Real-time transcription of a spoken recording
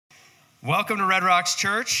Welcome to Red Rocks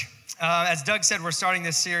Church. As Doug said, we're starting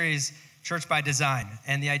this series, Church by Design.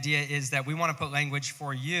 And the idea is that we want to put language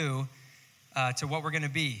for you to what we're going to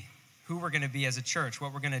be, who we're going to be as a church,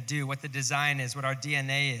 what we're going to do, what the design is, what our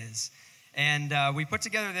DNA is. And we put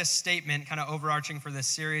together this statement, kind of overarching for this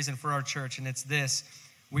series and for our church, and it's this: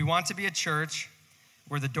 we want to be a church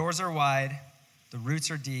where the doors are wide, the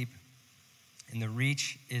roots are deep, and the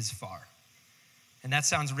reach is far. And that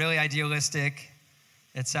sounds really idealistic.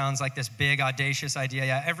 It sounds like this big, audacious idea.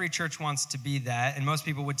 Yeah, every church wants to be that, and most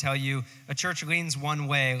people would tell you a church leans one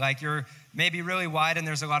way, like you're maybe really wide and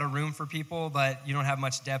there's a lot of room for people, but you don't have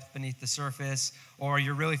much depth beneath the surface, or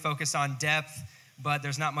you're really focused on depth, but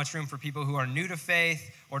there's not much room for people who are new to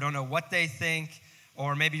faith or don't know what they think,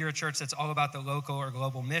 or maybe you're a church that's all about the local or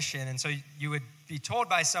global mission, and so you would be told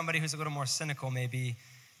by somebody who's a little more cynical maybe,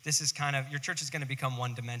 this is kind of, your church is going to become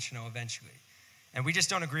one-dimensional eventually, and we just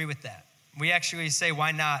don't agree with that. We actually say,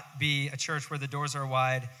 why not be a church where the doors are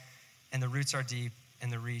wide and the roots are deep and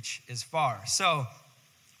the reach is far? So,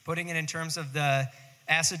 putting it in terms of the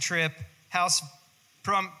acid trip house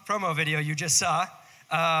promo video you just saw,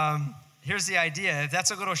 here's the idea. If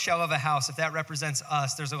that's a little shell of a house, if that represents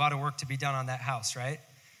us, there's a lot of work to be done on that house, right?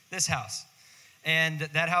 This house. And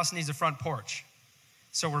that house needs a front porch.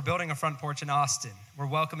 So we're building a front porch in Austin. We're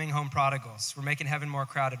welcoming home prodigals. We're making heaven more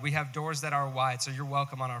crowded. We have doors that are wide, so you're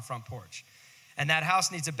welcome on our front porch. And that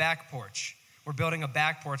house needs a back porch. We're building a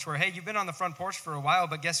back porch where, hey, you've been on the front porch for a while,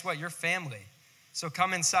 but guess what? You're family. So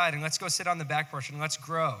come inside and let's go sit on the back porch and let's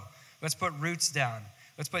grow. Let's put roots down.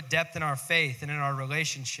 Let's put depth in our faith and in our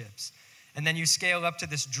relationships. And then you scale up to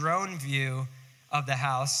this drone view of the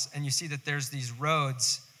house and you see that there's these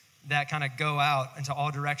roads that kind of go out into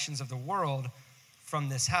all directions of the world from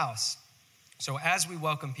this house. So as we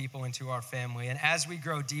welcome people into our family and as we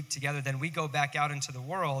grow deep together, then we go back out into the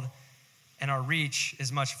world and our reach is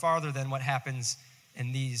much farther than what happens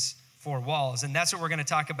in these four walls. And that's what we're going to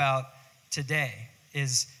talk about today,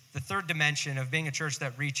 is the third dimension of being a church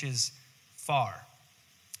that reaches far.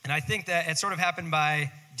 And I think that it sort of happened by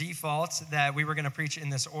default that we were going to preach in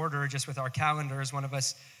this order just with our calendars. One of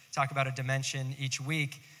us talk about a dimension each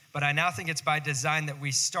week. But I now think it's by design that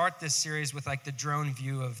we start this series with like the drone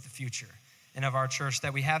view of the future and of our church,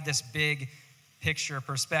 that we have this big picture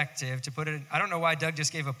perspective. To put it, I don't know why Doug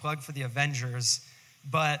just gave a plug for the Avengers,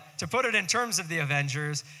 but to put it in terms of the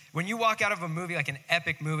Avengers, when you walk out of a movie, like an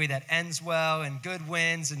epic movie that ends well and good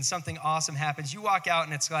wins and something awesome happens, you walk out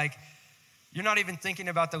and it's like, you're not even thinking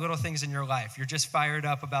about the little things in your life. You're just fired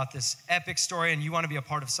up about this epic story and you want to be a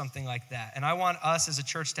part of something like that. And I want us as a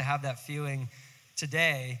church to have that feeling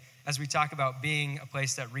today as we talk about being a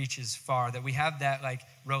place that reaches far, that we have that like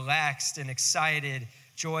relaxed and excited,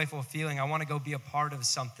 joyful feeling. I want to go be a part of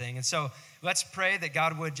something. And so let's pray that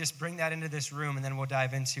God would just bring that into this room and then we'll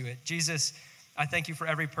dive into it. Jesus, I thank you for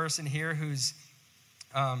every person here who's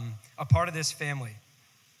a part of this family.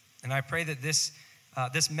 And I pray that this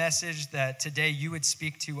message, that today you would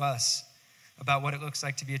speak to us about what it looks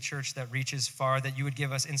like to be a church that reaches far, that you would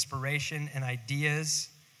give us inspiration and ideas,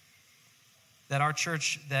 that our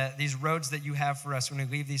church, that these roads that you have for us when we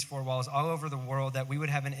leave these four walls all over the world, that we would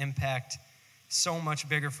have an impact so much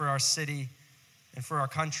bigger for our city and for our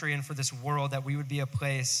country and for this world, that we would be a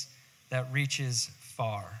place that reaches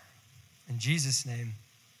far. In Jesus' name,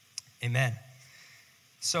 amen.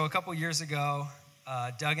 So a couple years ago,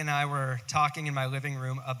 Doug and I were talking in my living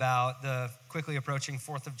room about the quickly approaching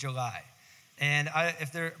 4th of July. And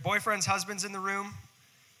if there are boyfriends, husbands in the room,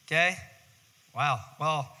 okay? Wow,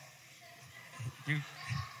 well, you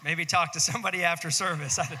maybe talk to somebody after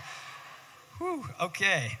service. Whew,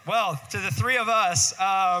 okay. Well, to the three of us,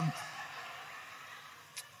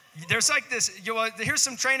 there's like this, here's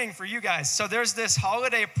some training for you guys. So there's this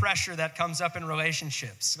holiday pressure that comes up in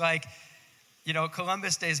relationships. Like, you know,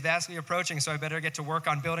 Columbus Day is vastly approaching, so I better get to work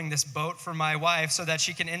on building this boat for my wife so that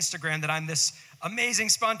she can Instagram that I'm this amazing,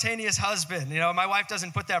 spontaneous husband. You know, my wife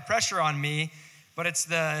doesn't put that pressure on me, but it's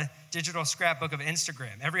the digital scrapbook of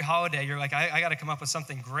Instagram. Every holiday, you're like, I got to come up with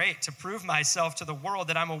something great to prove myself to the world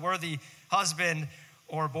that I'm a worthy husband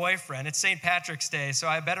or boyfriend. It's St. Patrick's Day, so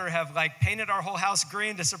I better have like painted our whole house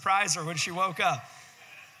green to surprise her when she woke up.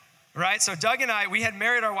 Right? So Doug and I, we had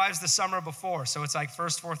married our wives the summer before. So it's like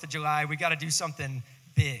first 4th of July, we got to do something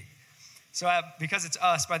big. So because it's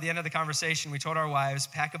us, by the end of the conversation, we told our wives,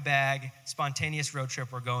 pack a bag, spontaneous road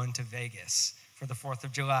trip, we're going to Vegas for the 4th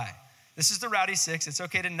of July. This is the Rowdy Six. It's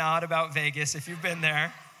okay to nod about Vegas if you've been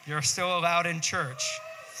there. You're still allowed in church.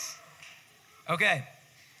 Okay,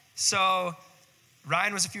 so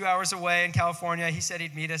Ryan was a few hours away in California. He said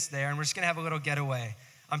he'd meet us there, and we're just going to have a little getaway.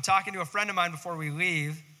 I'm talking to a friend of mine before we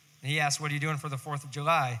leave, and he asked, what are you doing for the 4th of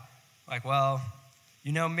July? Like, well,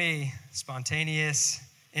 you know me, spontaneous,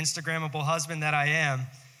 Instagrammable husband that I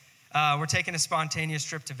am. We're taking a spontaneous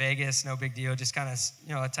trip to Vegas, no big deal, just kind of,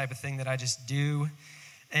 that type of thing that I just do.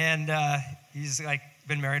 And he's like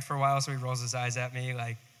been married for a while, so he rolls his eyes at me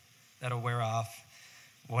like, that'll wear off,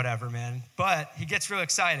 whatever, man. But he gets real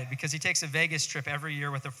excited because he takes a Vegas trip every year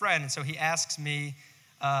with a friend. And so he asks me,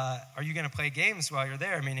 are you going to play games while you're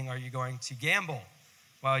there? Meaning, are you going to gamble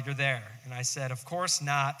while you're there? And I said, of course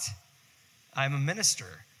not. I'm a minister.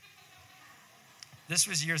 This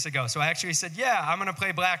was years ago. So I actually said, yeah, I'm going to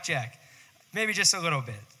play blackjack, maybe just a little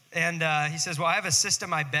bit. And he says, well, I have a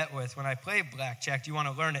system I bet with when I play blackjack. Do you want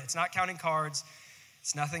to learn it? It's not counting cards.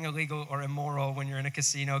 It's nothing illegal or immoral when you're in a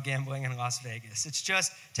casino gambling in Las Vegas. It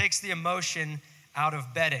just takes the emotion out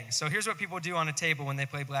of betting. So here's what people do on a table when they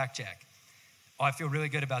play blackjack. Oh, I feel really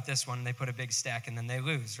good about this one. And they put a big stack and then they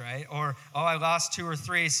lose, right? Or, oh, I lost 2 or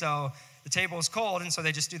 3, so the table is cold, and so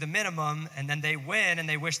they just do the minimum, and then they win, and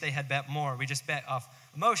they wish they had bet more. We just bet off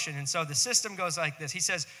emotion. And so the system goes like this. He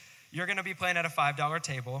says, you're going to be playing at a $5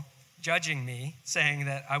 table, judging me, saying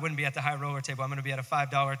that I wouldn't be at the high roller table. I'm going to be at a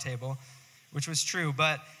 $5 table, which was true.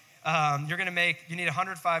 But you need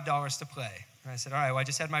 $105 to play. And I said, all right, well, I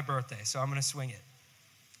just had my birthday, so I'm going to swing it.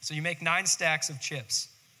 So you make 9 stacks of chips.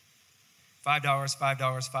 $5,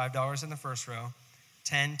 $5, $5 in the first row,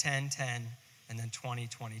 10, 10, 10, and then 20,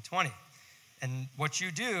 20, 20. And what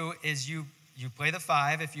you do is you play the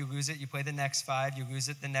 5. If you lose it, you play the next 5. You lose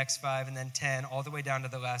it, the next 5, and then 10, all the way down to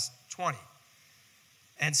the last 20.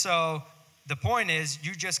 And so the point is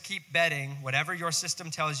you just keep betting whatever your system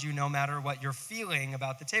tells you, no matter what you're feeling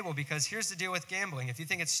about the table. Because here's the deal with gambling. If you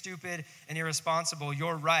think it's stupid and irresponsible,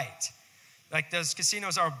 you're right. Like, those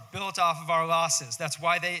casinos are built off of our losses. That's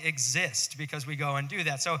why they exist, because we go and do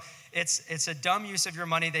that. So it's a dumb use of your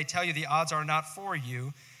money. They tell you the odds are not for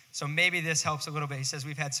you. So maybe this helps a little bit. He says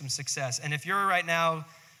we've had some success. And if you're right now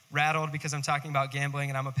rattled because I'm talking about gambling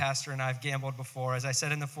and I'm a pastor and I've gambled before, as I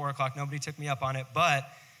said in the 4 o'clock, nobody took me up on it. But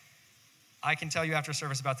I can tell you after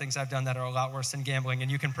service about things I've done that are a lot worse than gambling,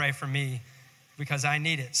 and you can pray for me because I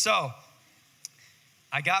need it. So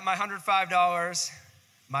I got my $105.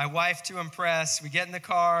 My wife to impress. We get in the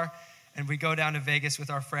car and we go down to Vegas with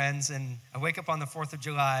our friends. And I wake up on the 4th of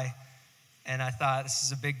July and I thought, this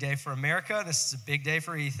is a big day for America. This is a big day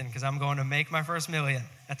for Ethan because I'm going to make my first million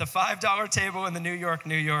at the $5 table in the New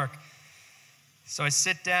York. So I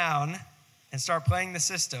sit down and start playing the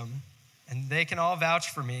system, and they can all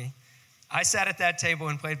vouch for me. I sat at that table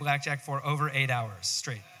and played blackjack for over 8 hours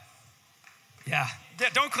straight. Yeah,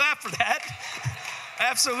 don't clap for that.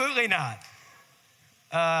 Absolutely not.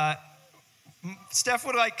 Steph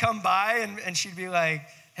would come by and she'd be like,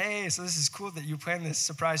 hey, so this is cool that you planned this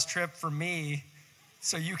surprise trip for me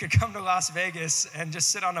so you could come to Las Vegas and just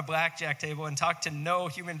sit on a blackjack table and talk to no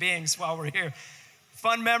human beings while we're here.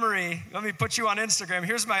 Fun memory. Let me put you on Instagram.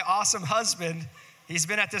 Here's my awesome husband. He's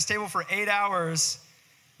been at this table for 8 hours.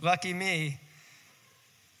 Lucky me.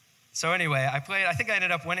 So anyway, I think I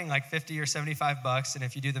ended up winning like 50 or 75 bucks. And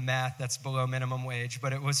if you do the math, that's below minimum wage,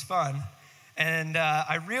 but it was fun. And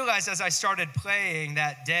I realized as I started playing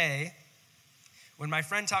that day, when my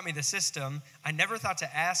friend taught me the system, I never thought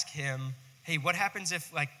to ask him, hey, what happens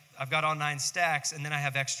if I've got all 9 stacks and then I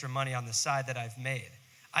have extra money on the side that I've made?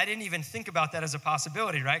 I didn't even think about that as a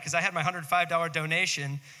possibility, right? Because I had my $105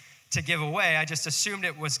 donation to give away. I just assumed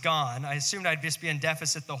it was gone. I assumed I'd just be in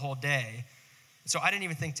deficit the whole day. So I didn't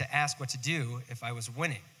even think to ask what to do if I was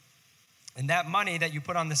winning. And that money that you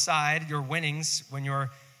put on the side, your winnings when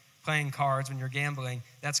you're playing cards, when you're gambling,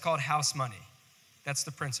 that's called house money. That's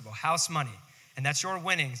the principle, house money. And that's your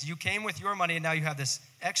winnings. You came with your money and now you have this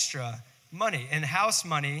extra money. And house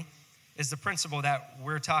money is the principle that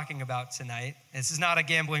we're talking about tonight. This is not a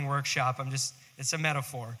gambling workshop. It's a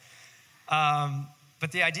metaphor.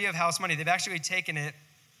 But the idea of house money, they've actually taken it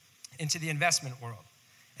into the investment world.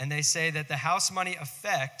 And they say that the house money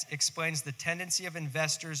effect explains the tendency of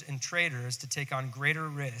investors and traders to take on greater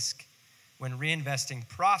risk when reinvesting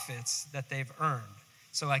profits that they've earned.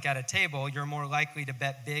 So like at a table, you're more likely to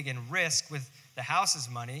bet big and risk with the house's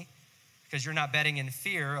money because you're not betting in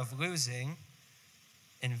fear of losing.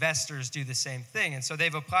 Investors do the same thing. And so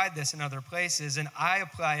they've applied this in other places, and I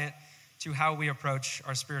apply it to how we approach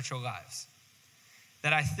our spiritual lives.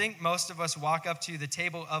 That I think most of us walk up to the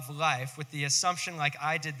table of life with the assumption, like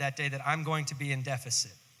I did that day, that I'm going to be in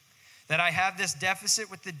deficit. That I have this deficit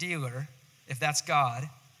with the dealer, if that's God,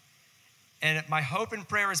 and my hope and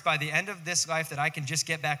prayer is by the end of this life that I can just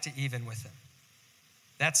get back to even with him.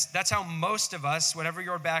 That's how most of us, whatever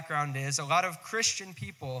your background is, a lot of Christian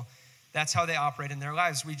people, that's how they operate in their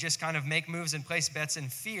lives. We just kind of make moves and place bets in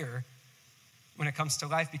fear when it comes to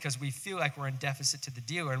life because we feel like we're in deficit to the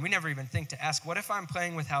dealer. And we never even think to ask, what if I'm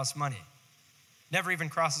playing with house money? Never even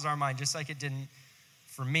crosses our mind, just like it didn't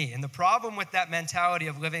for me. And the problem with that mentality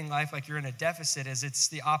of living life like you're in a deficit is it's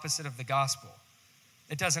the opposite of the gospel.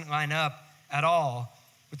 It doesn't line up at all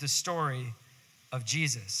with the story of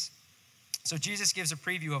Jesus. So Jesus gives a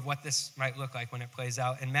preview of what this might look like when it plays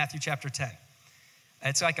out in Matthew chapter 10.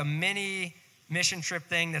 It's like a mini mission trip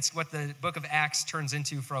thing. That's what the book of Acts turns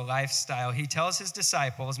into for a lifestyle. He tells his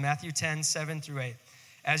disciples, Matthew 10, 7-8,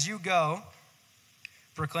 as you go,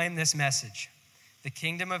 proclaim this message. The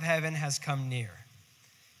kingdom of heaven has come near.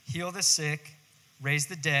 Heal the sick, raise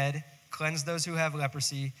the dead, cleanse those who have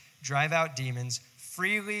leprosy, drive out demons.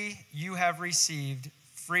 Freely you have received,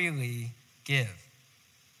 freely give.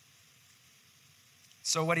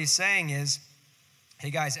 So what he's saying is, hey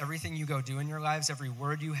guys, everything you go do in your lives, every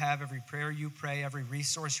word you have, every prayer you pray, every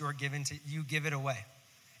resource you are given to, you give it away.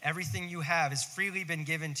 Everything you have has freely been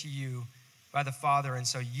given to you by the Father, and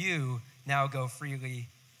so you now go freely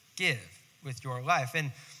give with your life.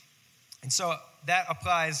 And so that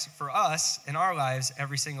applies for us in our lives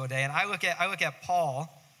every single day. And I look at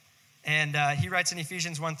Paul, and he writes in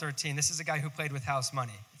Ephesians 1:13, this is a guy who played with house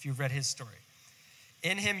money, if you've read his story.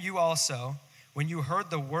 In him you also, when you heard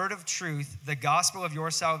the word of truth, the gospel of your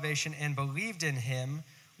salvation, and believed in him,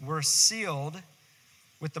 were sealed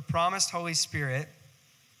with the promised Holy Spirit,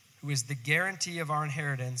 who is the guarantee of our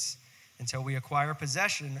inheritance until we acquire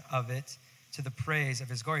possession of it to the praise of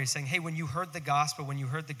his glory. He's saying, hey, when you heard the gospel, when you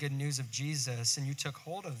heard the good news of Jesus, and you took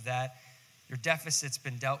hold of that, your deficit's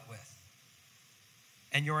been dealt with.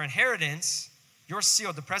 And your inheritance, you're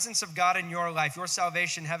sealed. The presence of God in your life, your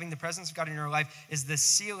salvation, having the presence of God in your life is the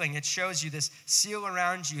sealing. It shows you this seal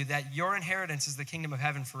around you that your inheritance is the kingdom of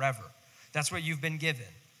heaven forever. That's what you've been given.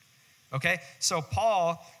 Okay? So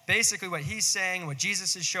Paul, basically what he's saying, what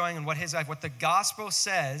Jesus is showing, and what his life, what the gospel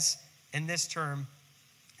says in this term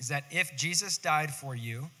is that if Jesus died for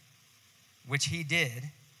you, which he did,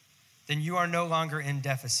 then you are no longer in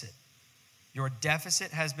deficit. Your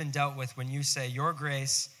deficit has been dealt with when you say, your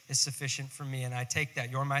grace is sufficient for me, and I take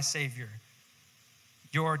that. You're my Savior.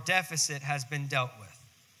 Your deficit has been dealt with.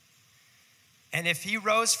 And if he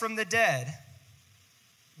rose from the dead,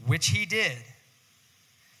 which he did,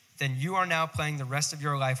 then you are now playing the rest of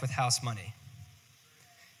your life with house money.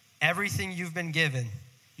 Everything you've been given,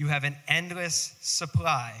 you have an endless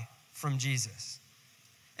supply from Jesus.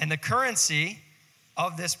 And the currency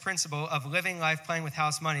of this principle of living life playing with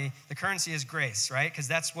house money, the currency is grace, right? Because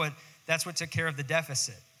that's what took care of the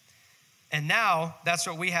deficit. And now that's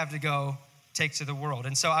what we have to go take to the world.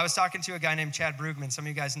 And so I was talking to a guy named Chad Brugman. Some of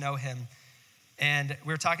you guys know him. And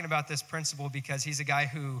we were talking about this principle because he's a guy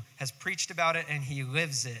who has preached about it and he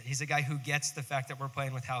lives it. He's a guy who gets the fact that we're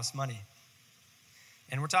playing with house money.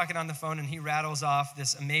 And we're talking on the phone and he rattles off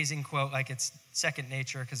this amazing quote like it's second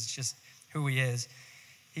nature because it's just who he is.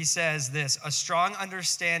 He says this, a strong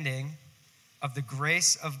understanding of the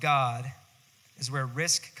grace of God is where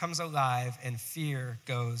risk comes alive and fear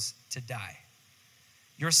goes to die.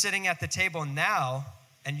 You're sitting at the table now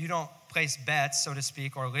and you don't place bets, so to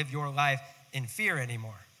speak, or live your life in fear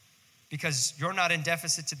anymore because you're not in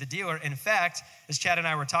deficit to the dealer. In fact, as Chad and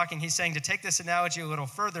I were talking, he's saying to take this analogy a little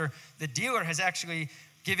further, the dealer has actually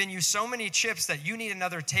given you so many chips that you need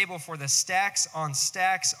another table for the stacks on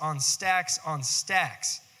stacks on stacks on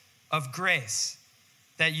stacks of grace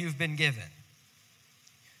that you've been given.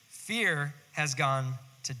 Fear has gone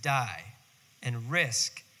to die, and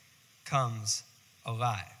risk comes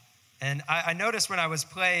alive. And I noticed when I was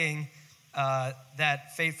playing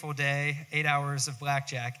that fateful day, 8 hours of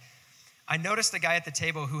blackjack, I noticed the guy at the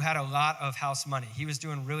table who had a lot of house money. He was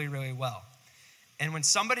doing really, really well. And when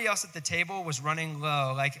somebody else at the table was running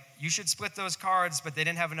low, like you should split those cards, but they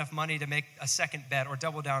didn't have enough money to make a second bet or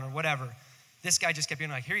double down or whatever, this guy just kept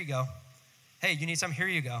being like, here you go. Hey, you need some? Here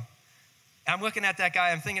you go. And I'm looking at that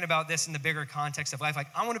guy. I'm thinking about this in the bigger context of life. Like,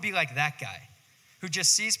 I want to be like that guy who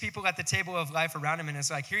just sees people at the table of life around him and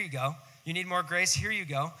it's like, here you go. You need more grace? Here you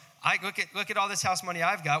go. Look at all this house money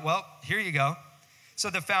I've got. Well, here you go. So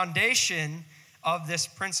the foundation of this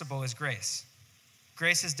principle is grace.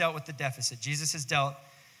 Grace has dealt with the deficit. Jesus has dealt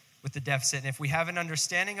with the deficit. And if we have an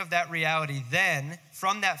understanding of that reality, then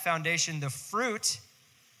from that foundation, the fruit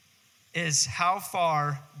is how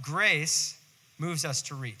far grace moves us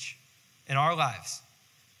to reach in our lives.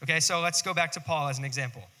 Okay, so let's go back to Paul as an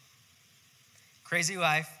example. Crazy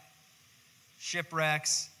life,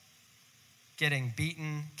 shipwrecks, getting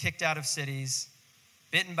beaten, kicked out of cities,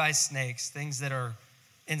 bitten by snakes, things that are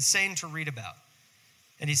insane to read about.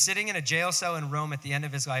 And he's sitting in a jail cell in Rome at the end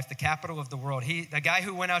of his life, the capital of the world. The guy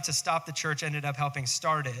who went out to stop the church ended up helping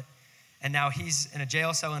start it. And now he's in a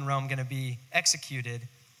jail cell in Rome, going to be executed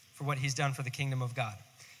for what he's done for the kingdom of God.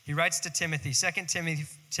 He writes to Timothy, 2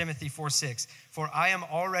 Timothy 4:6, "For I am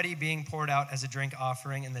already being poured out as a drink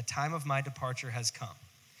offering, and the time of my departure has come.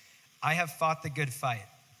 I have fought the good fight.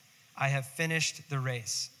 I have finished the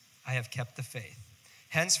race. I have kept the faith.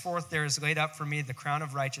 Henceforth there is laid up for me the crown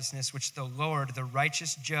of righteousness, which the Lord, the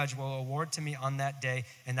righteous judge, will award to me on that day,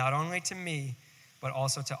 and not only to me, but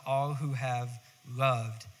also to all who have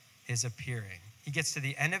loved his appearing." He gets to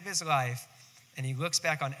the end of his life, and he looks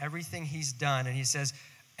back on everything he's done, and he says,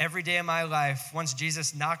 every day of my life, once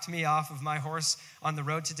Jesus knocked me off of my horse on the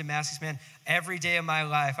road to Damascus, man, every day of my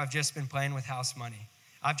life, I've just been playing with house money.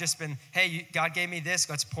 I've just been, hey, God gave me this,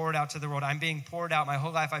 let's pour it out to the world. I'm being poured out. My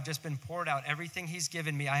whole life, I've just been poured out. Everything he's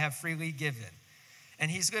given me, I have freely given. And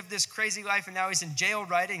he's lived this crazy life, and now he's in jail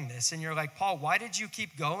writing this. And you're like, Paul, why did you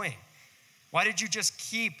keep going? Why did you just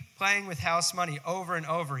keep playing with house money over and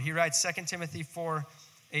over? He writes 2 Timothy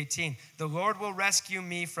 4:18, "The Lord will rescue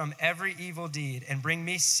me from every evil deed and bring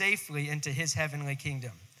me safely into his heavenly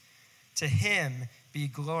kingdom. To him be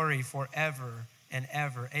glory forever and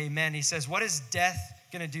ever. Amen." He says, what is death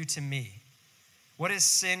going to do to me? What is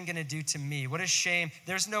sin going to do to me? What is shame?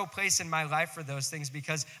 There's no place in my life for those things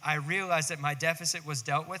because I realized that my deficit was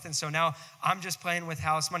dealt with, and so now I'm just playing with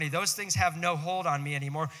house money. Those things have no hold on me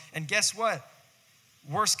anymore. And guess what?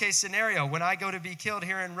 Worst case scenario, when I go to be killed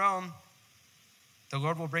here in Rome, the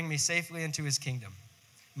Lord will bring me safely into his kingdom.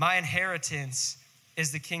 My inheritance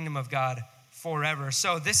is the kingdom of God forever.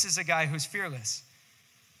 So this is a guy who's fearless,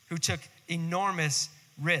 who took enormous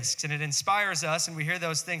risks, and it inspires us, and we hear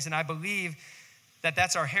those things, and I believe that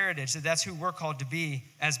that's our heritage, that that's who we're called to be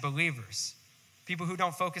as believers. People who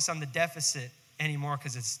don't focus on the deficit anymore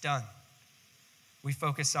because it's done. We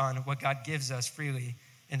focus on what God gives us freely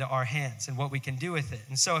into our hands and what we can do with it.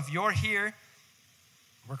 And so if you're here,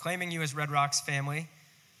 we're claiming you as Red Rocks family.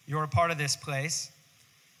 You're a part of this place,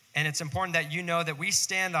 and it's important that you know that we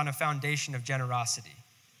stand on a foundation of generosity.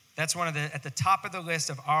 That's one of at the top of the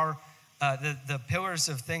list of our the pillars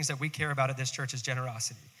of things that we care about at this church is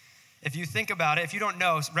generosity. If you think about it, if you don't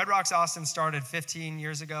know, Red Rocks Austin started 15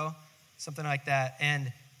 years ago, something like that.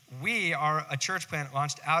 And we are a church plant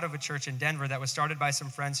launched out of a church in Denver that was started by some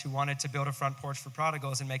friends who wanted to build a front porch for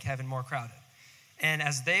prodigals and make heaven more crowded. And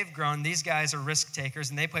as they've grown, these guys are risk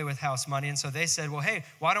takers and they play with house money. And so they said, well, hey,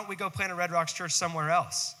 why don't we go plant a Red Rocks church somewhere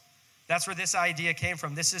else? That's where this idea came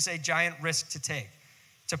from. This is a giant risk to take,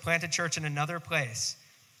 to plant a church in another place.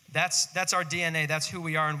 That's our DNA. That's who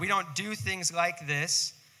we are. And we don't do things like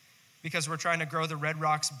this because we're trying to grow the Red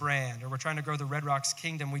Rocks brand or we're trying to grow the Red Rocks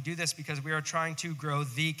kingdom. We do this because we are trying to grow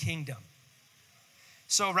the kingdom.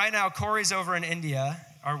 So right now, Corey's over in India.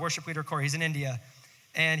 Our worship leader, Corey, he's in India.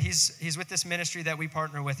 And he's with this ministry that we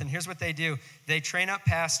partner with. And here's what they do. They train up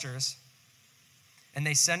pastors and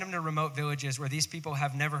they send them to remote villages where these people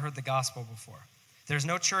have never heard the gospel before. There's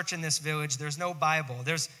no church in this village. There's no Bible.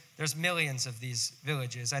 There's millions of these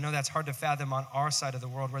villages. I know that's hard to fathom on our side of the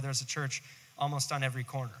world where there's a church almost on every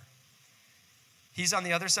corner. He's on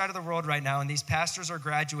the other side of the world right now, and these pastors are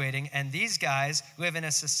graduating, and these guys live in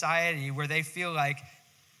a society where they feel like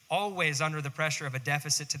always under the pressure of a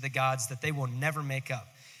deficit to the gods that they will never make up.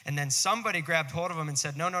 And then somebody grabbed hold of them and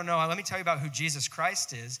said, no, let me tell you about who Jesus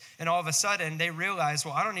Christ is. And all of a sudden, they realize,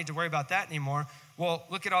 well, I don't need to worry about that anymore. Well,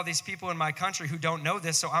 look at all these people in my country who don't know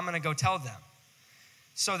this, so I'm going to go tell them.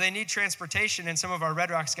 So they need transportation, and some of our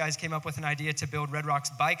Red Rocks guys came up with an idea to build Red Rocks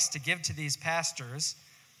bikes to give to these pastors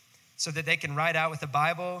so that they can ride out with a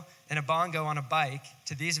Bible and a bongo on a bike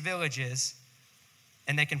to these villages,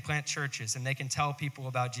 and they can plant churches, and they can tell people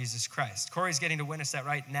about Jesus Christ. Corey's getting to witness that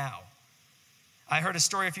right now. I heard a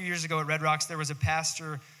story a few years ago at Red Rocks. There was a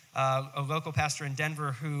pastor, a local pastor in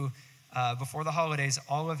Denver who, before the holidays,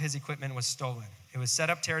 all of his equipment was stolen. It was set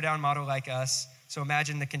up, tear down model like us. So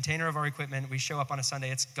imagine the container of our equipment, we show up on a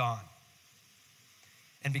Sunday, it's gone.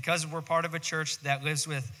 And because we're part of a church that lives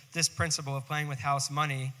with this principle of playing with house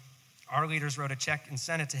money, our leaders wrote a check and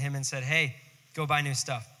sent it to him and said, hey, go buy new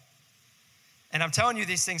stuff. And I'm telling you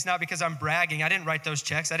these things not because I'm bragging. I didn't write those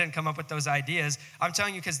checks. I didn't come up with those ideas. I'm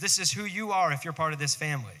telling you because this is who you are if you're part of this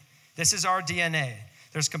family. This is our DNA.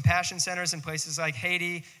 There's compassion centers in places like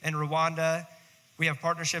Haiti and Rwanda. We have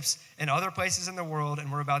partnerships in other places in the world,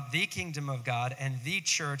 and we're about the kingdom of God and the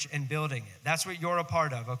church and building it. That's what you're a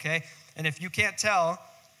part of, okay? And if you can't tell,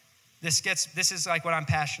 this is like what I'm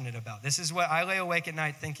passionate about. This is what I lay awake at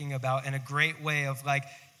night thinking about in a great way of like,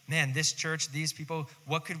 man, this church, these people,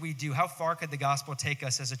 what could we do? How far could the gospel take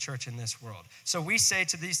us as a church in this world? So we say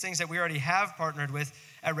to these things that we already have partnered with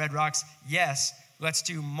at Red Rocks, yes, let's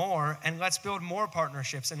do more, and let's build more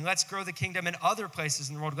partnerships, and let's grow the kingdom in other places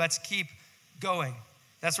in the world. Let's keep going.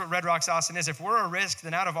 That's what Red Rocks Austin is. If we're a risk,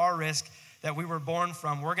 then out of our risk that we were born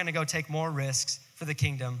from, we're going to go take more risks for the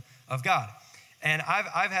kingdom of God. And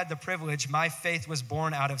I've had the privilege, my faith was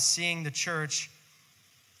born out of seeing the church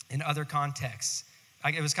in other contexts.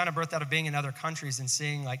 It was kind of birthed out of being in other countries and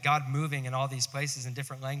seeing like God moving in all these places in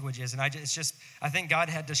different languages. And I think God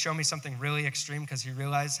had to show me something really extreme because he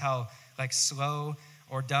realized how like slow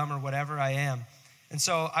or dumb or whatever I am. And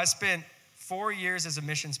so I spent 4 years as a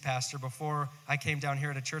missions pastor before I came down here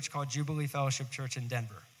at a church called Jubilee Fellowship Church in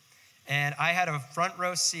Denver. And I had a front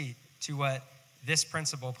row seat to what this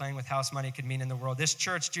principle, playing with house money, could mean in the world. This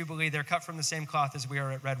church, Jubilee, they're cut from the same cloth as we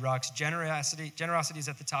are at Red Rocks. Generosity is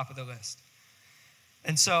at the top of the list.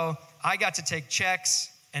 And so I got to take checks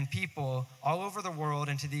and people all over the world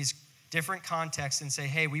into these different contexts and say,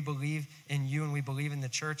 hey, we believe in you and we believe in the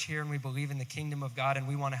church here and we believe in the kingdom of God and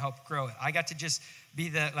we want to help grow it. I got to just be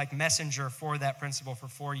the like messenger for that principle for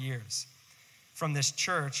 4 years from this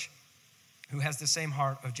church who has the same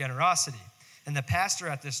heart of generosity. And the pastor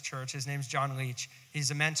at this church, his name's John Leach.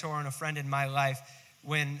 He's a mentor and a friend in my life.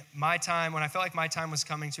 When I felt like my time was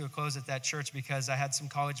coming to a close at that church because I had some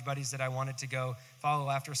college buddies that I wanted to go follow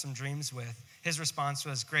after some dreams with, his response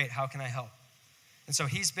was, great, how can I help? And so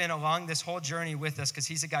he's been along this whole journey with us because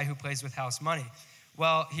he's a guy who plays with house money.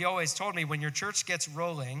 Well, he always told me, when your church gets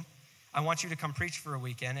rolling, I want you to come preach for a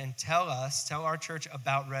weekend and tell our church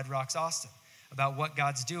about Red Rocks Austin, about what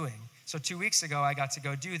God's doing. So 2 weeks ago, I got to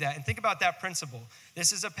go do that. And think about that principle.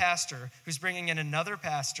 This is a pastor who's bringing in another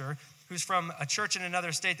pastor who's from a church in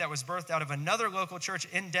another state that was birthed out of another local church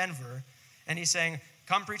in Denver. And he's saying,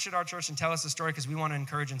 come preach at our church and tell us the story because we want to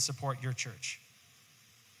encourage and support your church.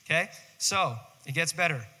 Okay? So it gets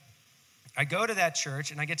better. I go to that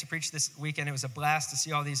church and I get to preach this weekend. It was a blast to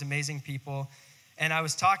see all these amazing people. And I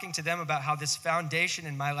was talking to them about how this foundation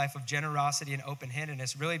in my life of generosity and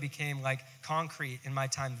open-handedness really became like concrete in my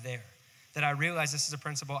time there. That I realized this is a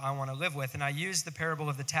principle I want to live with. And I used the parable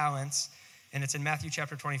of the talents, and it's in Matthew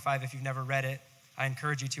chapter 25. If you've never read it, I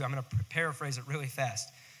encourage you to. I'm going to paraphrase it really fast.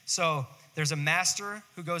 So there's a master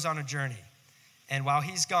who goes on a journey. And while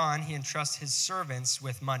he's gone, he entrusts his servants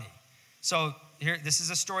with money. So here, this is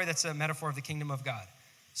a story that's a metaphor of the kingdom of God.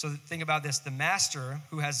 So think about this. The master,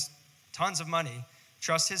 who has tons of money,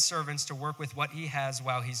 trusts his servants to work with what he has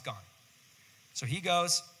while he's gone. So he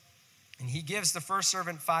goes, and he gives the first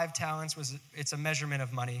servant 5 talents. It's a measurement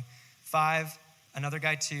of money. 5, another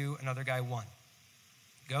guy 2, another guy 1.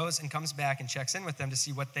 Goes and comes back and checks in with them to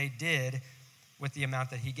see what they did with the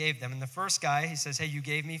amount that he gave them. And the first guy, he says, hey, you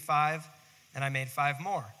gave me 5, and I made 5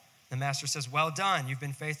 more. The master says, well done. You've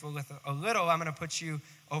been faithful with a little. I'm going to put you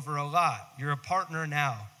over a lot. You're a partner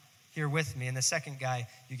now here with me. And the second guy,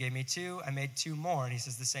 you gave me 2, I made 2 more. And he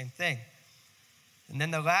says the same thing. And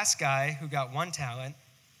then the last guy who got 1 talent,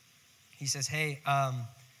 he says, hey,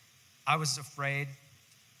 I was afraid.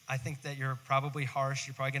 I think that you're probably harsh.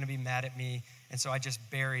 You're probably going to be mad at me. And so I just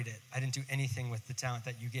buried it. I didn't do anything with the talent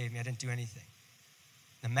that you gave me. I didn't do anything.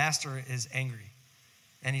 The master is angry.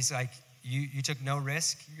 And he's like, you took no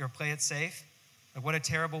risk. You're play it safe. Like, what a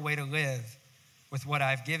terrible way to live with what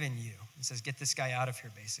I've given you. He says, get this guy out of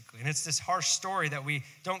here, basically. And it's this harsh story that we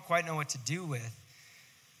don't quite know what to do with.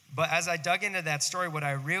 But as I dug into that story, what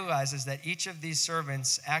I realized is that each of these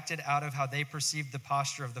servants acted out of how they perceived the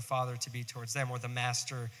posture of the father to be towards them, or the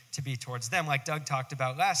master to be towards them, like Doug talked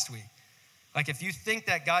about last week. Like, if you think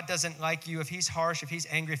that God doesn't like you, if he's harsh, if he's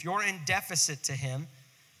angry, if you're in deficit to him,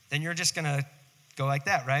 then you're just going to go like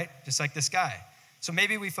that, right? Just like this guy. So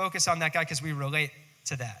maybe we focus on that guy because we relate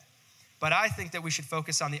to that. But I think that we should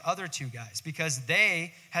focus on the other 2 guys because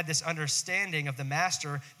they had this understanding of the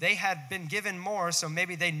master. They had been given more, so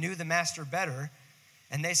maybe they knew the master better.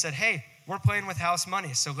 And they said, hey, we're playing with house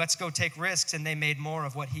money, so let's go take risks. And they made more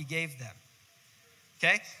of what he gave them.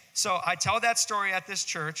 Okay? So I tell that story at this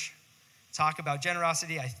church, talk about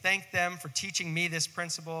generosity. I thank them for teaching me this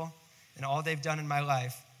principle and all they've done in my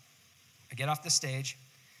life. I get off the stage.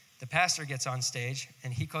 The pastor gets on stage,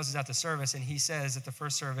 and he closes out the service, and he says at the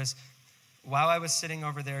first service, while I was sitting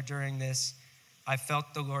over there during this, I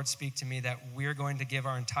felt the Lord speak to me that we're going to give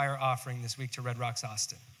our entire offering this week to Red Rocks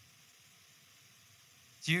Austin.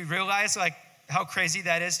 Do you realize like how crazy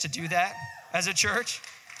that is to do that as a church?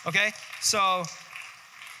 Okay, so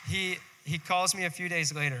he calls me a few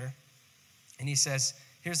days later, and he says,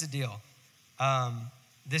 here's the deal.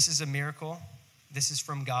 This is a miracle. This is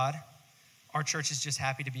from God. Our church is just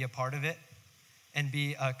happy to be a part of it and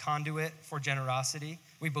be a conduit for generosity.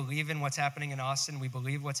 We believe in what's happening in Austin. We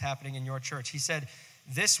believe what's happening in your church. He said,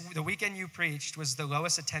 the weekend you preached was the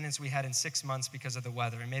lowest attendance we had in 6 months because of the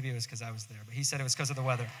weather. And maybe it was because I was there, but he said it was because of the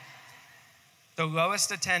weather. the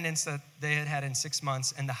lowest attendance that they had had in 6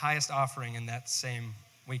 months and the highest offering in that same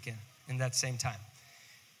weekend, in that same time.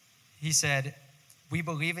 He said, we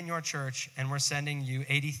believe in your church and we're sending you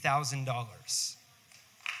 $80,000.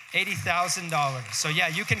 $80,000. So yeah,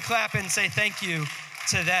 you can clap and say thank you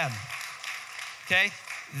to them, okay?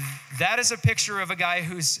 That is a picture of a guy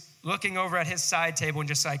who's looking over at his side table and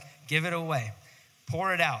just like, give it away,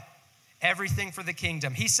 pour it out, everything for the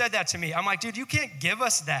kingdom. He said that to me. I'm like, dude, you can't give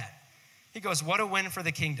us that. He goes, what a win for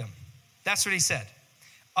the kingdom. That's what he said.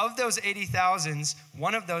 Of those 80,000s,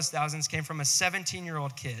 one of those thousands came from a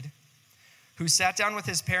 17-year-old kid who sat down with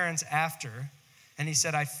his parents after, and he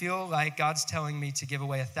said, I feel like God's telling me to give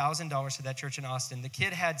away $1,000 to that church in Austin. The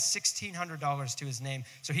kid had $1,600 to his name,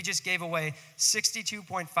 so he just gave away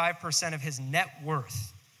 62.5% of his net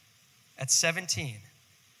worth at 17.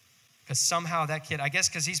 Because somehow that kid, I guess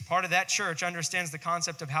because he's part of that church, understands the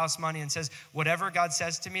concept of house money and says, whatever God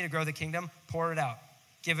says to me to grow the kingdom, pour it out,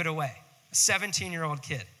 give it away. A 17-year-old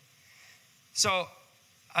kid. So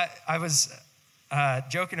I was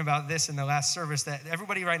joking about this in the last service, that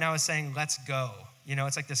everybody right now is saying, let's go. You know,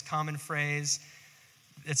 it's like this common phrase.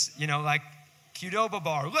 It's, you know, like Qdoba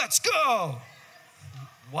bar, let's go.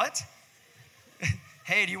 What?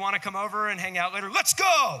 Hey, do you want to come over and hang out later? Let's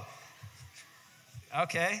go.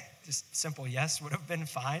 Okay, just simple yes would have been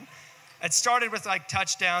fine. It started with like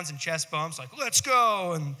touchdowns and chest bumps, like let's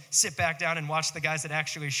go, and sit back down and watch the guys that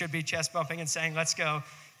actually should be chest bumping and saying let's go,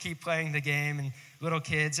 keep playing the game. And little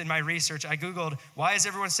kids, in my research, I Googled, why is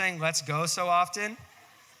everyone saying let's go so often?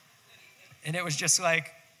 And it was just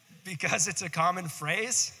like, because it's a common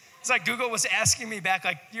phrase. It's like Google was asking me back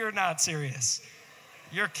like, you're not serious.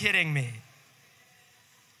 You're kidding me.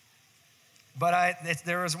 But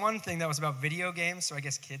there was one thing that was about video games, so I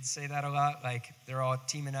guess kids say that a lot, like they're all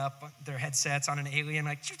teaming up, their headsets on an alien,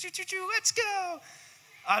 like, choo, choo, choo, choo, let's go.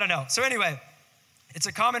 I don't know. So anyway, it's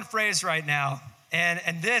a common phrase right now,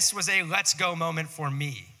 and this was a let's go moment for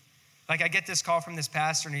me. Like I get this call from this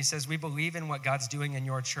pastor, and he says, we believe in what God's doing in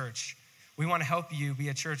your church. We want to help you be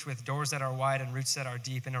a church with doors that are wide and roots that are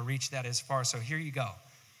deep and a reach that is far, so here you go.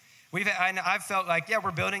 I've felt like, yeah,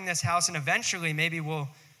 we're building this house, and eventually maybe we'll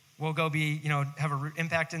go be, you know, have an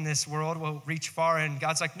impact in this world. We'll reach far. And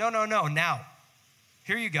God's like, no, now.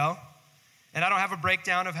 Here you go. And I don't have a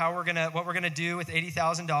breakdown of what we're gonna do with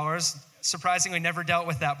 $80,000. Surprisingly, never dealt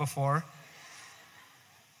with that before.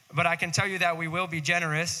 But I can tell you that we will be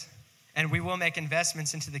generous, and we will make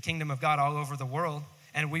investments into the kingdom of God all over the world.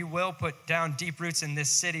 And we will put down deep roots in this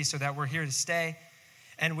city so that we're here to stay.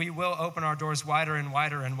 And we will open our doors wider and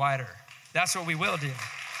wider and wider. That's what we will do.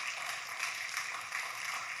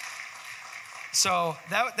 So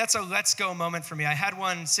that's a let's go moment for me. I had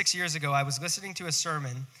one 6 years ago. I was listening to a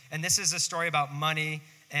sermon, and this is a story about money,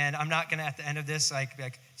 and I'm not gonna at the end of this like,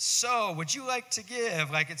 so would you like to give?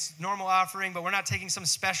 Like it's normal offering, but we're not taking some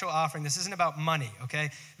special offering. This isn't about money,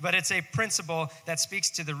 okay? But it's a principle that speaks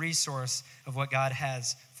to the resource of what God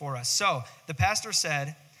has for us. So the pastor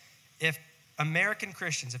said, if American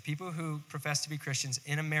Christians, if people who profess to be Christians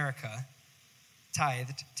in America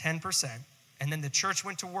tithed 10%, and then the church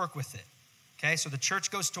went to work with it, okay, so the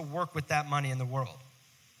church goes to work with that money in the world,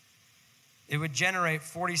 it would generate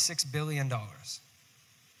 $46 billion,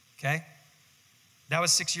 okay? That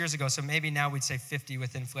was 6 years ago, so maybe now we'd say 50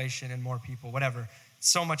 with inflation and more people, whatever.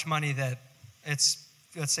 So much money that it's,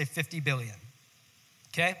 let's say 50 billion,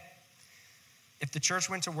 okay? If the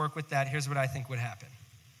church went to work with that, here's what I think would happen.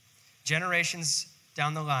 Generations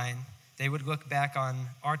down the line, they would look back on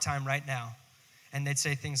our time right now, and they'd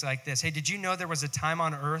say things like this. Hey, did you know there was a time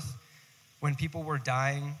on earth when people were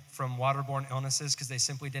dying from waterborne illnesses because they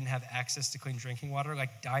simply didn't have access to clean drinking water?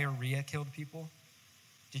 Like diarrhea killed people.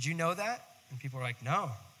 Did you know that? And people were like, no,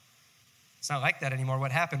 it's not like that anymore.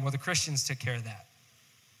 What happened? Well, the Christians took care of that.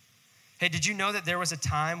 Hey, did you know that there was a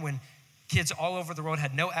time when kids all over the world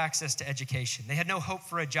had no access to education? They had no hope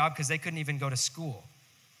for a job because they couldn't even go to school.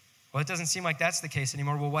 Well, it doesn't seem like that's the case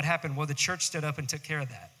anymore. Well, what happened? Well, the church stood up and took care of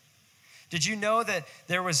that. Did you know that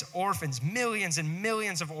there was orphans, millions and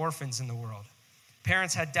millions of orphans in the world?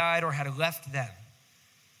 Parents had died or had left them.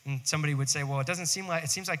 And somebody would say, well, it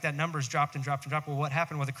seems like that number's dropped and dropped and dropped. Well, what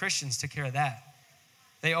happened? Well, the Christians took care of that.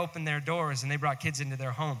 They opened their doors and they brought kids into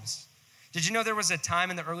their homes. Did you know there was a time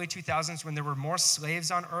in the early 2000s when there were more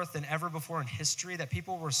slaves on earth than ever before in history, that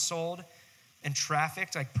people were sold and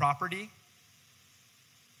trafficked like property?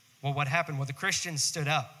 Well, what happened? Well, the Christians stood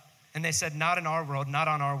up and they said, not in our world, not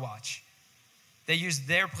on our watch. They used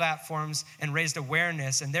their platforms and raised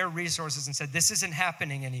awareness and their resources and said, this isn't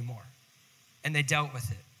happening anymore. And they dealt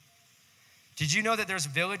with it. Did you know that there's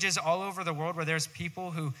villages all over the world where there's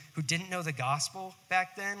people who didn't know the gospel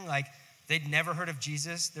back then? Like They'd never heard of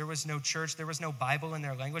Jesus. There was no church. There was no Bible in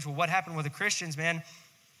their language. Well, what happened with the Christians, man?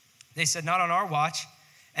 They said, not on our watch.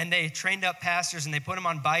 And they trained up pastors and they put them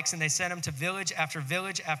on bikes and they sent them to village after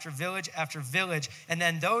village after village after village. And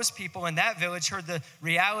then those people in that village heard the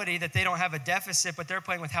reality that they don't have a deficit, but they're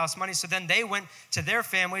playing with house money. So then they went to their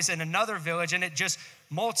families in another village and it just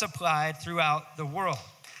multiplied throughout the world.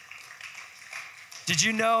 Did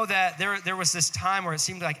you know that there was this time where it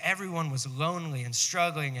seemed like everyone was lonely and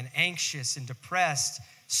struggling and anxious and depressed?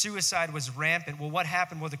 Suicide was rampant. Well, what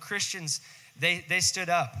happened? Well, the Christians, they stood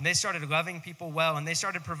up and they started loving people well and they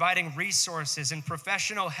started providing resources and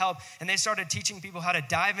professional help and they started teaching people how to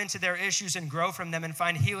dive into their issues and grow from them and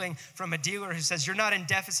find healing from a dealer who says, you're not in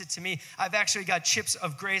deficit to me. I've actually got chips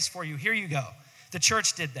of grace for you. Here you go. The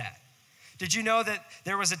church did that. Did you know that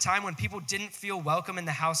there was a time when people didn't feel welcome in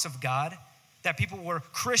the house of God? That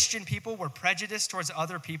Christian people were prejudiced towards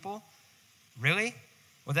other people? Really?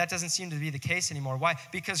 Well, that doesn't seem to be the case anymore. Why?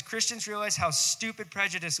 Because Christians realize how stupid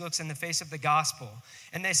prejudice looks in the face of the gospel.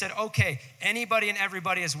 And they said, okay, anybody and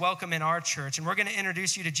everybody is welcome in our church, and we're going to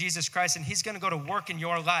introduce you to Jesus Christ, and he's going to go to work in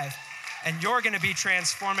your life, and you're going to be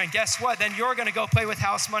transformed. And guess what? Then you're going to go play with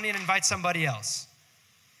house money and invite somebody else.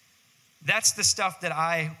 That's the stuff that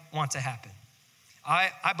I want to happen.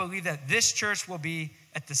 I believe that this church will be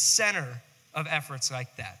at the center of efforts like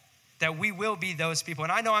that we will be those people.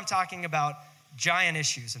 And I know I'm talking about giant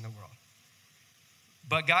issues in the world.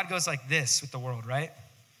 But God goes like this with the world, right?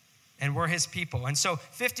 And we're his people. And so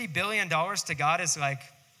 $50 billion to God is like,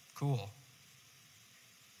 cool.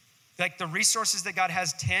 Like the resources that God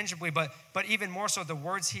has tangibly, but even more so the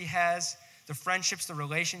words he has, the friendships, the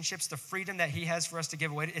relationships, the freedom that he has for us to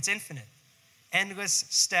give away, it's infinite. Endless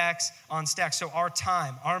stacks on stacks. So our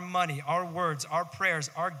time, our money, our words, our prayers,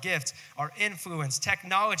 our gifts, our influence,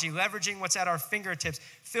 technology, leveraging what's at our fingertips,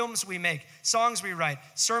 films we make, songs we write,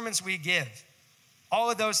 sermons we give, all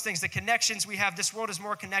of those things, the connections we have. This world is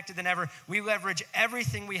more connected than ever. We leverage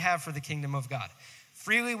everything we have for the kingdom of God.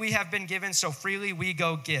 Freely we have been given, so freely we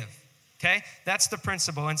go give. Okay? That's the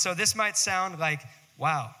principle. And so this might sound like,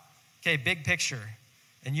 wow, okay, big picture.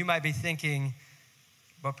 And you might be thinking,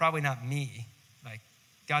 but probably not me. Like,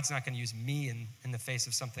 God's not going to use me in the face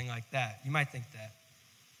of something like that. You might think that.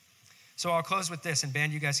 So I'll close with this, and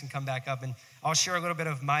band, you guys can come back up, and I'll share a little bit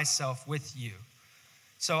of myself with you.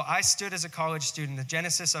 So I stood as a college student, the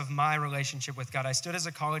genesis of my relationship with God. I stood as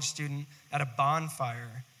a college student at a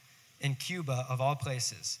bonfire in Cuba, of all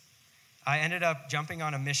places. I ended up jumping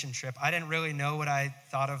on a mission trip. I didn't really know what I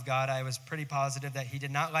thought of God. I was pretty positive that he did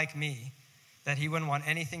not like me, that he wouldn't want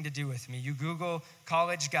anything to do with me. You Google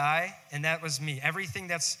college guy, and that was me. Everything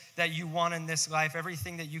that you want in this life,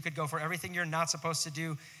 everything that you could go for, everything you're not supposed to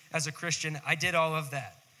do as a Christian, I did all of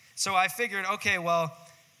that. So I figured, okay, well,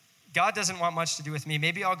 God doesn't want much to do with me.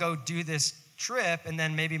 Maybe I'll go do this trip, and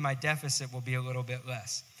then maybe my deficit will be a little bit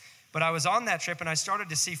less. But I was on that trip, and I started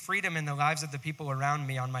to see freedom in the lives of the people around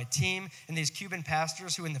me on my team, and these Cuban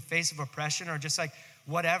pastors who in the face of oppression are just like,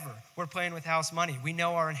 whatever, we're playing with house money. We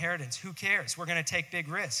know our inheritance. Who cares? We're going to take big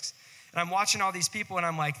risks. And I'm watching all these people, and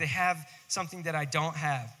I'm like, they have something that I don't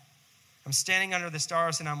have. I'm standing under the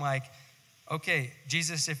stars, and I'm like, okay,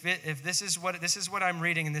 Jesus, if this is what I'm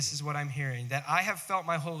reading and this is what I'm hearing, that I have felt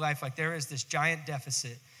my whole life like there is this giant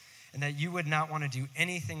deficit and that you would not want to do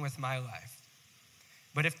anything with my life.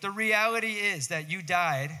 But if the reality is that you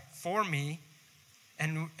died for me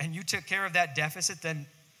and you took care of that deficit, then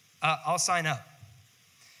I'll sign up.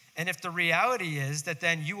 And if the reality is that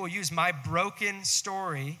then you will use my broken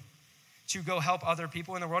story to go help other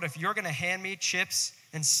people in the world, if you're going to hand me chips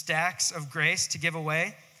and stacks of grace to give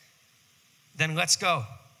away, then let's go.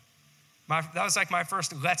 That was like my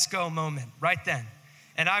first let's go moment right then.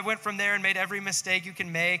 And I went from there and made every mistake you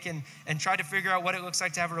can make and tried to figure out what it looks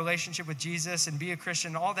like to have a relationship with Jesus and be a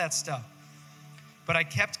Christian, all that stuff. But I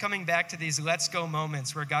kept coming back to these let's go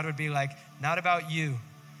moments where God would be like, not about you.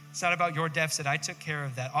 It's not about your deficit. I took care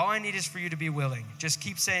of that. All I need is for you to be willing. Just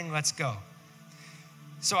keep saying, let's go.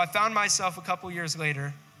 So I found myself a couple years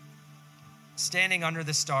later standing under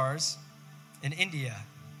the stars in India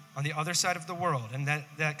on the other side of the world. And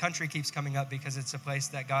that country keeps coming up because it's a place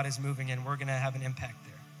that God is moving in. We're going to have an impact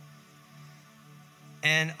there.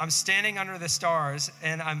 And I'm standing under the stars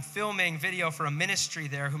and I'm filming video for a ministry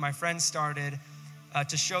there who my friend started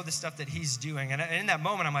to show the stuff that he's doing. And in that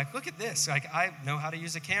moment, I'm like, look at this. Like, I know how to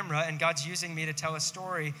use a camera, and God's using me to tell a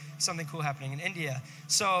story, something cool happening in India.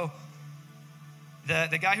 So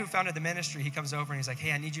the guy who founded the ministry, he comes over and he's like,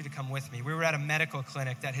 hey, I need you to come with me. We were at a medical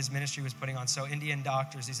clinic that his ministry was putting on. So Indian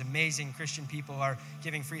doctors, these amazing Christian people, are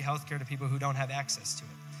giving free healthcare to people who don't have access to it.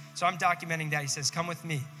 So I'm documenting that. He says, come with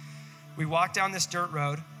me. We walk down this dirt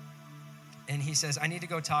road, And he says, I need to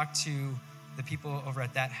go talk to the people over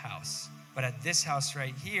at that house. But at this house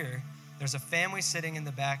right here, there's a family sitting in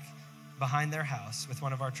the back behind their house with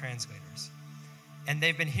one of our translators. And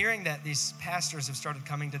they've been hearing that these pastors have started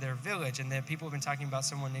coming to their village, and that people have been talking about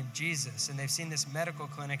someone named Jesus, and they've seen this medical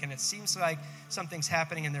clinic, and it seems like something's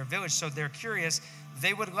happening in their village, so they're curious.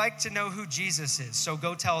 They would like to know who Jesus is, so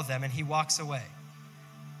go tell them, and he walks away.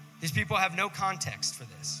 These people have no context for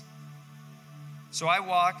this. So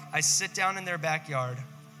I sit down in their backyard,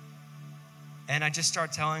 and I just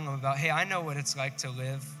start telling them about, hey, I know what it's like to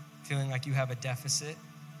live feeling like you have a deficit.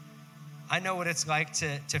 I know what it's like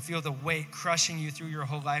to feel the weight crushing you through your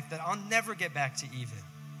whole life, that I'll never get back to even.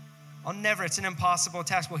 It's an impossible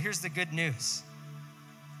task. Well, here's the good news.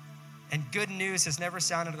 And good news has never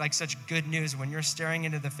sounded like such good news when you're staring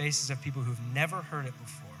into the faces of people who've never heard it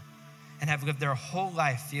before and have lived their whole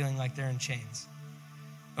life feeling like they're in chains.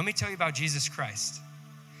 Let me tell you about Jesus Christ.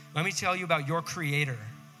 Let me tell you about your Creator.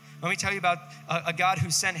 Let me tell you about a God who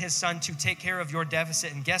sent his son to take care of your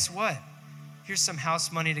deficit. And guess what? Here's some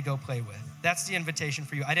house money to go play with. That's the invitation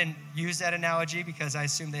for you. I didn't use that analogy because I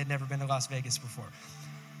assumed they had never been to Las Vegas before.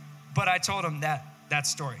 But I told them that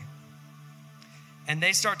story. And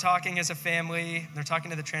they start talking as a family. They're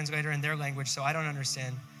talking to the translator in their language, so I don't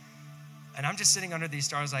understand. And I'm just sitting under these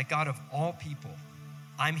stars like, God, of all people,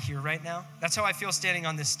 I'm here right now. That's how I feel standing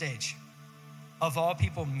on this stage. Of all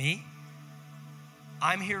people, me.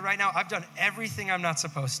 I'm here right now. I've done everything I'm not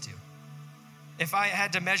supposed to. If I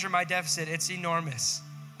had to measure my deficit, it's enormous.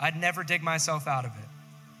 I'd never dig myself out of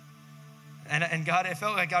it. And God, it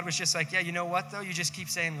felt like God was just like, yeah, you know what, though? You just keep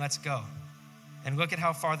saying, let's go. And look at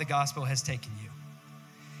how far the gospel has taken you.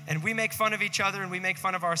 And we make fun of each other and we make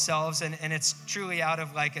fun of ourselves, and it's truly out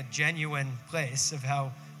of like a genuine place of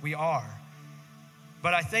how we are.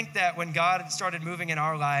 But I think that when God started moving in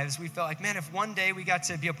our lives, we felt like, man, if one day we got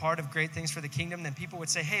to be a part of great things for the kingdom, then people would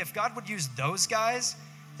say, hey, if God would use those guys,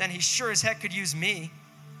 then he sure as heck could use me.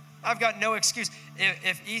 I've got no excuse.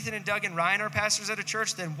 If Ethan and Doug and Ryan are pastors at a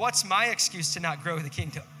church, then what's my excuse to not grow the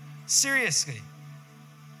kingdom? Seriously.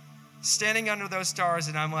 Standing under those stars,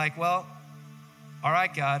 and I'm like, well, all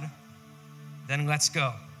right, God, then let's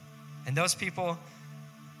go. And those people,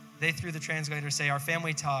 they through the translator say, our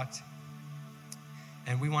family talked,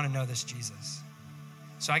 and we want to know this Jesus.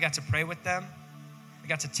 So I got to pray with them. I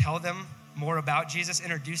got to tell them more about Jesus,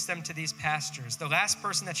 introduce them to these pastors. The last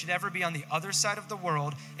person that should ever be on the other side of the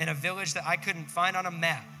world in a village that I couldn't find on a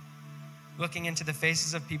map, looking into the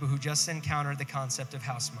faces of people who just encountered the concept of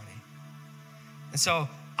house money. And so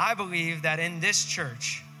I believe that in this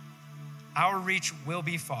church, our reach will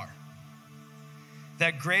be far.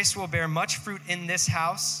 That grace will bear much fruit in this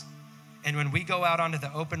house, and when we go out onto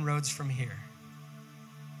the open roads from here,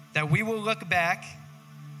 that we will look back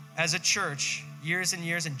as a church years and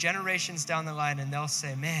years and generations down the line, and they'll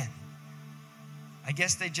say, man, I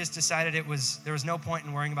guess they just decided there was no point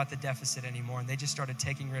in worrying about the deficit anymore, and they just started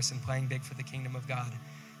taking risks and playing big for the kingdom of God.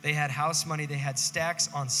 They had house money. They had stacks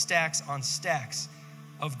on stacks on stacks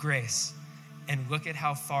of grace, and look at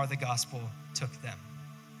how far the gospel took them.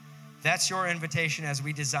 That's your invitation as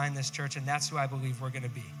we design this church, and that's who I believe we're going to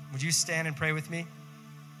be. Would you stand and pray with me?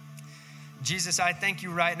 Jesus, I thank you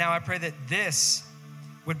right now. I pray that this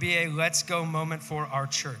would be a let's go moment for our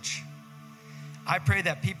church. I pray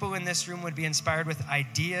that people in this room would be inspired with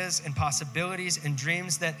ideas and possibilities and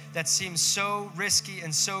dreams that seem so risky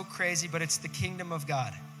and so crazy, but it's the kingdom of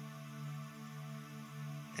God.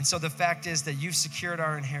 And so the fact is that you've secured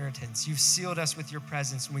our inheritance. You've sealed us with your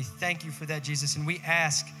presence, and we thank you for that, Jesus. And we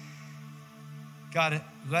ask, God,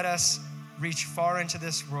 let us reach far into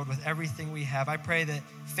this world with everything we have. I pray that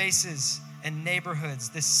faces and neighborhoods,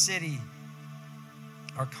 this city,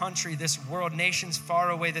 our country, this world, nations far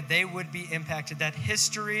away, that they would be impacted, that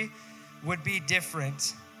history would be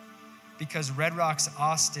different because Red Rocks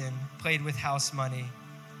Austin played with house money,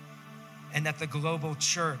 and that the global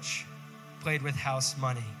church played with house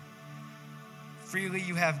money. Freely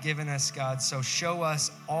you have given us, God, so show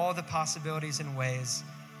us all the possibilities and ways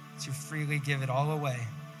to freely give it all away.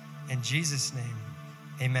 In Jesus' name,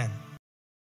 amen.